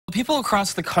People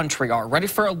across the country are ready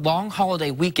for a long holiday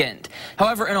weekend.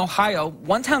 However, in Ohio,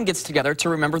 one town gets together to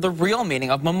remember the real meaning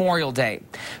of Memorial Day.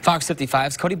 Fox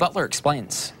 55's Cody Butler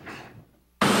explains.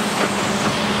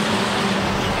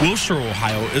 Willshire,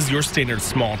 Ohio is your standard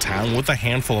small town with a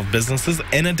handful of businesses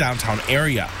in a downtown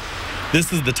area.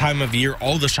 This is the time of year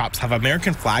all the shops have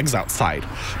American flags outside,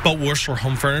 but Willshire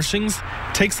Home Furnishings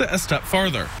takes it a step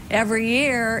farther. Every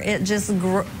year it just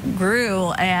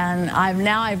grew, and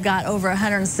I've got over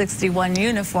 161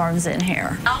 uniforms in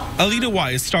here. Alita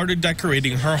Wise started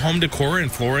decorating her home decor and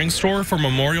flooring store for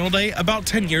Memorial Day about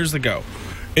 10 years ago.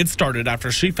 It started after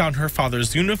she found her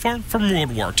father's uniform from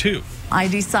World War II. I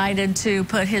decided to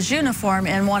put his uniform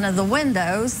in one of the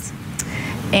windows,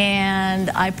 and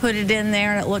I put it in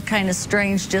there, and it looked kind of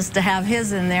strange just to have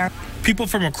his in there. People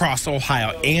from across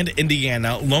Ohio and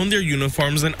Indiana loan their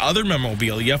uniforms and other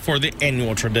memorabilia for the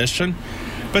annual tradition.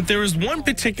 But there is one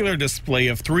particular display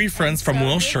of three friends from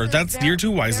Willshire that's dear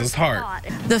to Wise's heart.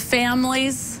 The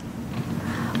families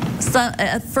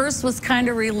at first was kind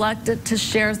of reluctant to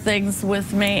share things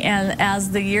with me, and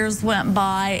as the years went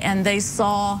by and they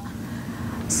saw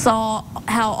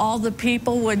how all the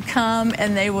people would come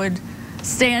and they would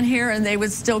stand here and they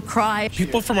would still cry.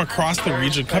 People from across the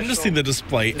region come to see the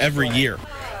display every year.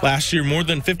 Last year, more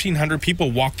than 1,500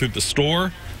 people walked through the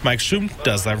store. Mike Schum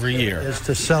does every year. It's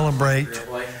to celebrate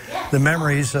the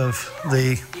memories of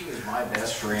the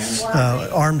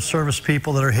armed service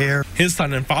people that are here. His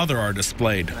son and father are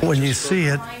displayed. When you see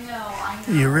it,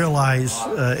 you realize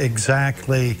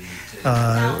exactly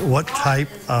what type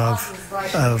of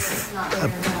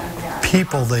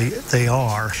people they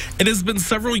are. It has been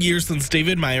several years since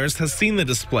David Myers has seen the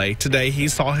display. Today, he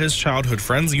saw his childhood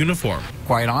friend's uniform.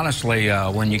 Quite honestly,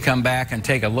 when you come back and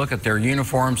take a look at their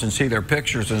uniforms and see their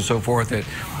pictures and so forth, it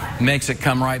makes it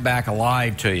come right back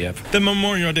alive to you. The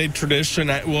Memorial Day tradition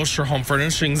at Willshire Home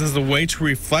Furnishings is a way to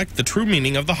reflect the true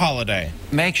meaning of the holiday.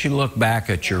 It makes you look back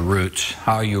at your roots,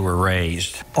 how you were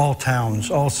raised. All towns,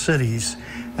 all cities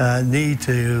need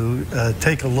to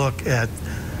take a look at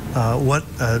what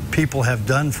people have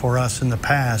done for us in the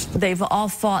past. They've all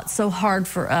fought so hard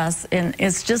for us, and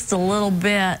it's just a little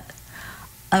bit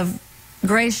of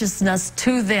graciousness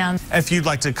to them. If you'd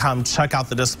like to come check out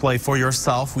the display for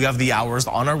yourself, we have the hours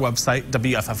on our website,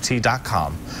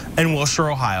 WFFT.com. In Willshire,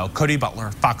 Ohio, Cody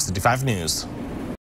Butler, Fox 55 News.